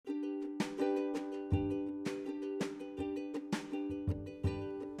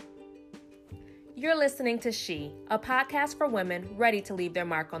You're listening to She, a podcast for women ready to leave their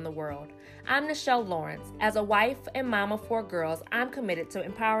mark on the world. I'm Nichelle Lawrence. As a wife and mom of 4 girls, I'm committed to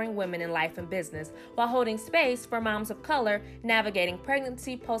empowering women in life and business while holding space for moms of color navigating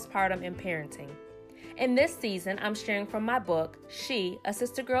pregnancy, postpartum, and parenting. In this season, I'm sharing from my book, She, a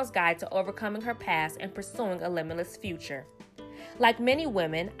Sister Girl's Guide to Overcoming Her Past and Pursuing a Limitless Future. Like many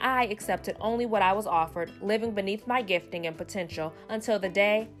women, I accepted only what I was offered, living beneath my gifting and potential until the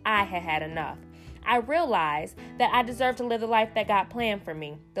day I had had enough. I realized that I deserved to live the life that God planned for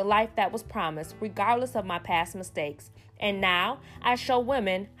me, the life that was promised, regardless of my past mistakes. And now, I show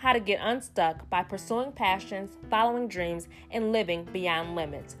women how to get unstuck by pursuing passions, following dreams, and living beyond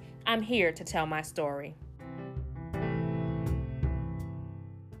limits. I'm here to tell my story.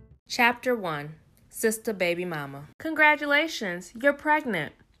 Chapter 1. Sister Baby Mama. Congratulations, you're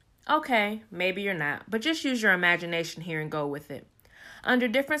pregnant. Okay, maybe you're not, but just use your imagination here and go with it. Under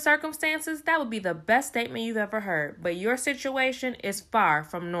different circumstances, that would be the best statement you've ever heard, but your situation is far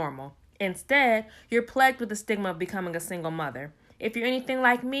from normal. Instead, you're plagued with the stigma of becoming a single mother. If you're anything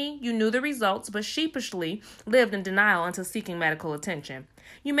like me, you knew the results, but sheepishly lived in denial until seeking medical attention.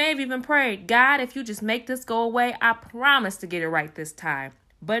 You may have even prayed, God, if you just make this go away, I promise to get it right this time.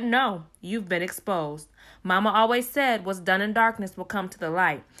 But no, you've been exposed. Mama always said what's done in darkness will come to the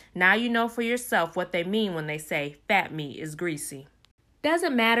light. Now you know for yourself what they mean when they say fat meat is greasy.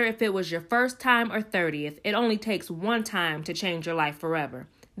 Doesn't matter if it was your first time or 30th, it only takes one time to change your life forever.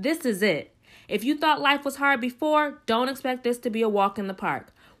 This is it. If you thought life was hard before, don't expect this to be a walk in the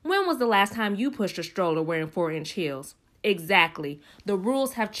park. When was the last time you pushed a stroller wearing 4-inch heels? Exactly. The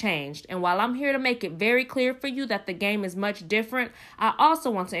rules have changed, and while I'm here to make it very clear for you that the game is much different, I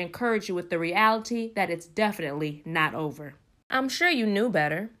also want to encourage you with the reality that it's definitely not over. I'm sure you knew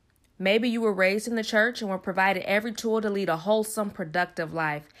better. Maybe you were raised in the church and were provided every tool to lead a wholesome, productive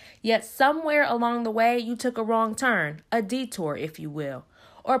life. Yet somewhere along the way, you took a wrong turn, a detour, if you will.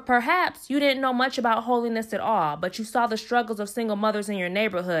 Or perhaps you didn't know much about holiness at all, but you saw the struggles of single mothers in your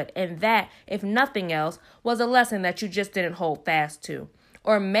neighborhood, and that, if nothing else, was a lesson that you just didn't hold fast to.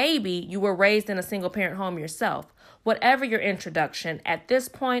 Or maybe you were raised in a single-parent home yourself. Whatever your introduction, at this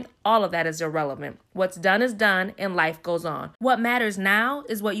point, all of that is irrelevant. What's done is done, and life goes on. What matters now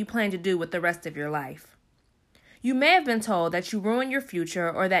is what you plan to do with the rest of your life. You may have been told that you ruined your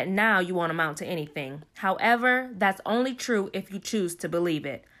future or that now you won't amount to anything. However, that's only true if you choose to believe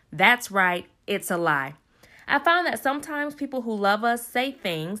it. That's right, it's a lie. I found that sometimes people who love us say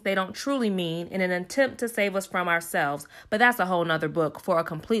things they don't truly mean in an attempt to save us from ourselves, but that's a whole nother book for a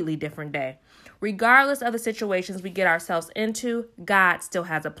completely different day. Regardless of the situations we get ourselves into, God still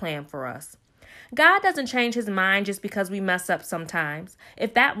has a plan for us. God doesn't change his mind just because we mess up sometimes.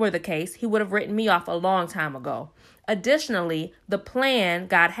 If that were the case, he would have written me off a long time ago. Additionally, the plan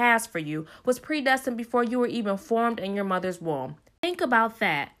God has for you was predestined before you were even formed in your mother's womb. Think about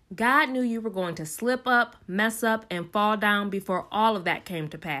that. God knew you were going to slip up, mess up, and fall down before all of that came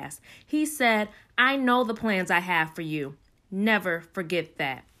to pass. He said, I know the plans I have for you. Never forget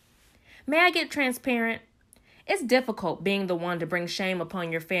that. May I get transparent? It's difficult being the one to bring shame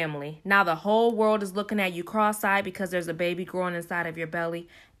upon your family. Now the whole world is looking at you cross-eyed because there's a baby growing inside of your belly.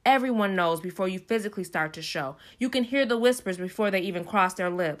 Everyone knows before you physically start to show. You can hear the whispers before they even cross their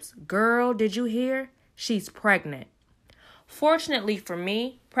lips. Girl, did you hear? She's pregnant. Fortunately for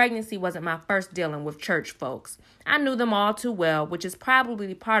me, pregnancy wasn't my first dealing with church folks. I knew them all too well, which is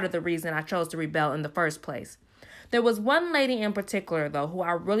probably part of the reason I chose to rebel in the first place. There was one lady in particular, though, who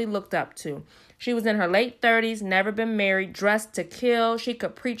I really looked up to. She was in her late 30s, never been married, dressed to kill. She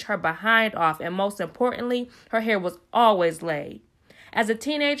could preach her behind off, and most importantly, her hair was always laid. As a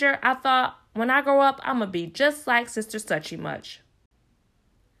teenager, I thought, when I grow up, I'm going to be just like Sister Suchy Much.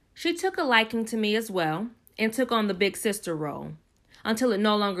 She took a liking to me as well, and took on the big sister role, until it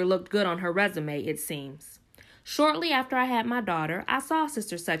no longer looked good on her resume, it seems. Shortly after I had my daughter, I saw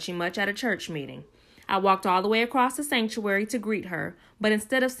Sister Suchy Much at a church meeting. I walked all the way across the sanctuary to greet her, but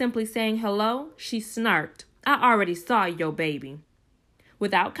instead of simply saying hello, she snarked, I already saw your baby.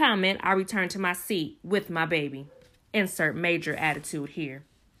 Without comment, I returned to my seat with my baby. Insert major attitude here.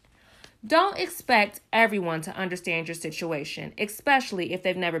 Don't expect everyone to understand your situation, especially if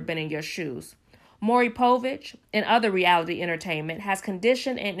they've never been in your shoes. Maury Povich and other reality entertainment has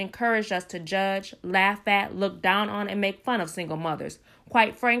conditioned and encouraged us to judge, laugh at, look down on, and make fun of single mothers.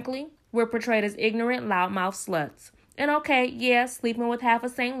 Quite frankly, we're portrayed as ignorant, loudmouth sluts. And okay, yeah, sleeping with half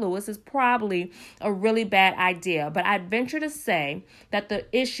of St. Louis is probably a really bad idea, but I'd venture to say that the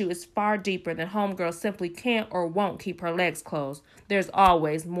issue is far deeper than homegirl simply can't or won't keep her legs closed. There's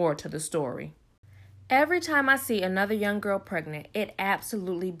always more to the story. Every time I see another young girl pregnant, it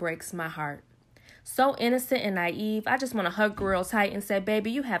absolutely breaks my heart. So innocent and naive, I just want to hug her real tight and say, baby,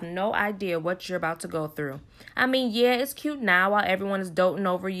 you have no idea what you're about to go through. I mean, yeah, it's cute now while everyone is doting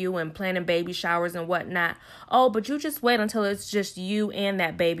over you and planning baby showers and whatnot. Oh, but you just wait until it's just you and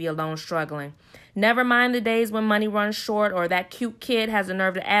that baby alone struggling. Never mind the days when money runs short or that cute kid has the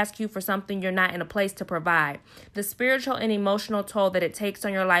nerve to ask you for something you're not in a place to provide. The spiritual and emotional toll that it takes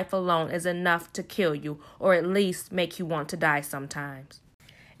on your life alone is enough to kill you, or at least make you want to die sometimes.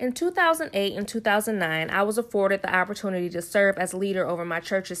 In 2008 and 2009, I was afforded the opportunity to serve as leader over my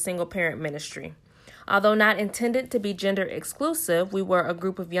church's single-parent ministry. Although not intended to be gender exclusive, we were a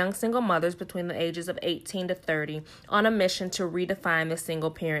group of young single mothers between the ages of 18 to 30 on a mission to redefine the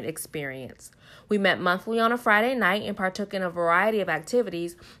single-parent experience. We met monthly on a Friday night and partook in a variety of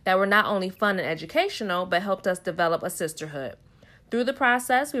activities that were not only fun and educational, but helped us develop a sisterhood. Through the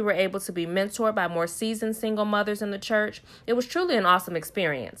process, we were able to be mentored by more seasoned single mothers in the church. It was truly an awesome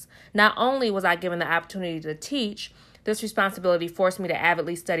experience. Not only was I given the opportunity to teach, this responsibility forced me to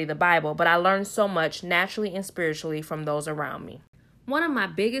avidly study the Bible, but I learned so much naturally and spiritually from those around me. One of my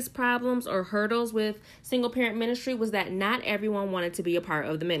biggest problems or hurdles with single-parent ministry was that not everyone wanted to be a part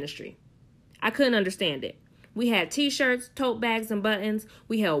of the ministry. I couldn't understand it. We had t-shirts, tote bags, and buttons.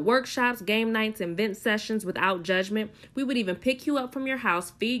 We held workshops, game nights, and vent sessions without judgment. We would even pick you up from your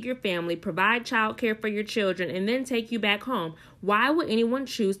house, feed your family, provide childcare for your children, and then take you back home. Why would anyone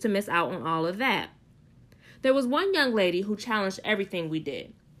choose to miss out on all of that? There was one young lady who challenged everything we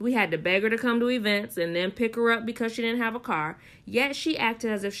did. We had to beg her to come to events and then pick her up because she didn't have a car, yet she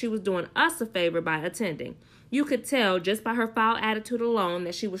acted as if she was doing us a favor by attending. You could tell just by her foul attitude alone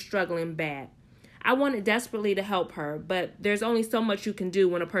that she was struggling bad. I wanted desperately to help her, but there's only so much you can do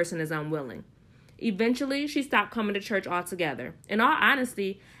when a person is unwilling. Eventually, she stopped coming to church altogether. In all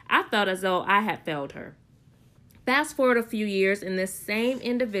honesty, I felt as though I had failed her. Fast forward a few years, and this same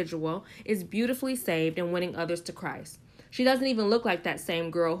individual is beautifully saved and winning others to Christ. She doesn't even look like that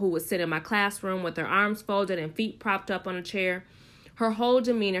same girl who would sit in my classroom with her arms folded and feet propped up on a chair. Her whole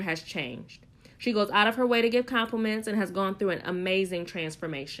demeanor has changed. She goes out of her way to give compliments and has gone through an amazing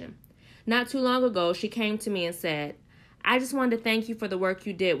transformation. Not too long ago, she came to me and said, I just wanted to thank you for the work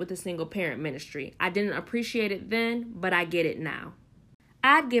you did with the single parent ministry. I didn't appreciate it then, but I get it now.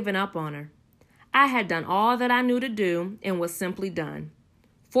 I'd given up on her. I had done all that I knew to do and was simply done.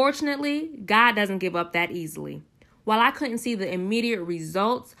 Fortunately, God doesn't give up that easily. While I couldn't see the immediate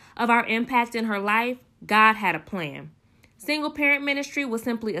results of our impact in her life, God had a plan. Single parent ministry was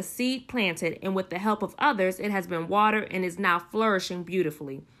simply a seed planted, and with the help of others, it has been watered and is now flourishing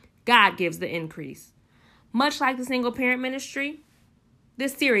beautifully. God gives the increase. Much like the single parent ministry,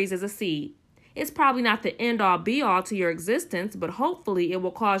 this series is a seed. It's probably not the end-all be-all to your existence, but hopefully it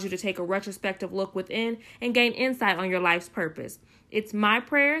will cause you to take a retrospective look within and gain insight on your life's purpose. It's my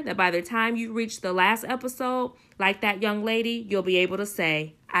prayer that by the time you reach the last episode, like that young lady, you'll be able to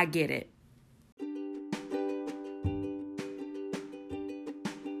say, I get it.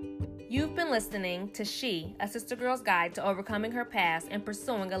 You've been listening to She, a sister girl's guide to overcoming her past and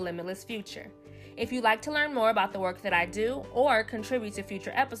pursuing a limitless future. If you'd like to learn more about the work that I do or contribute to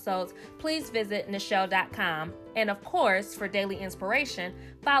future episodes, please visit Nichelle.com. And of course, for daily inspiration,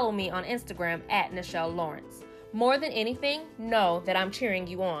 follow me on Instagram at Nichelle Lawrence. More than anything, know that I'm cheering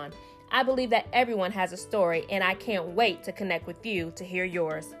you on. I believe that everyone has a story, and I can't wait to connect with you to hear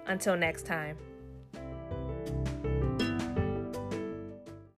yours. Until next time.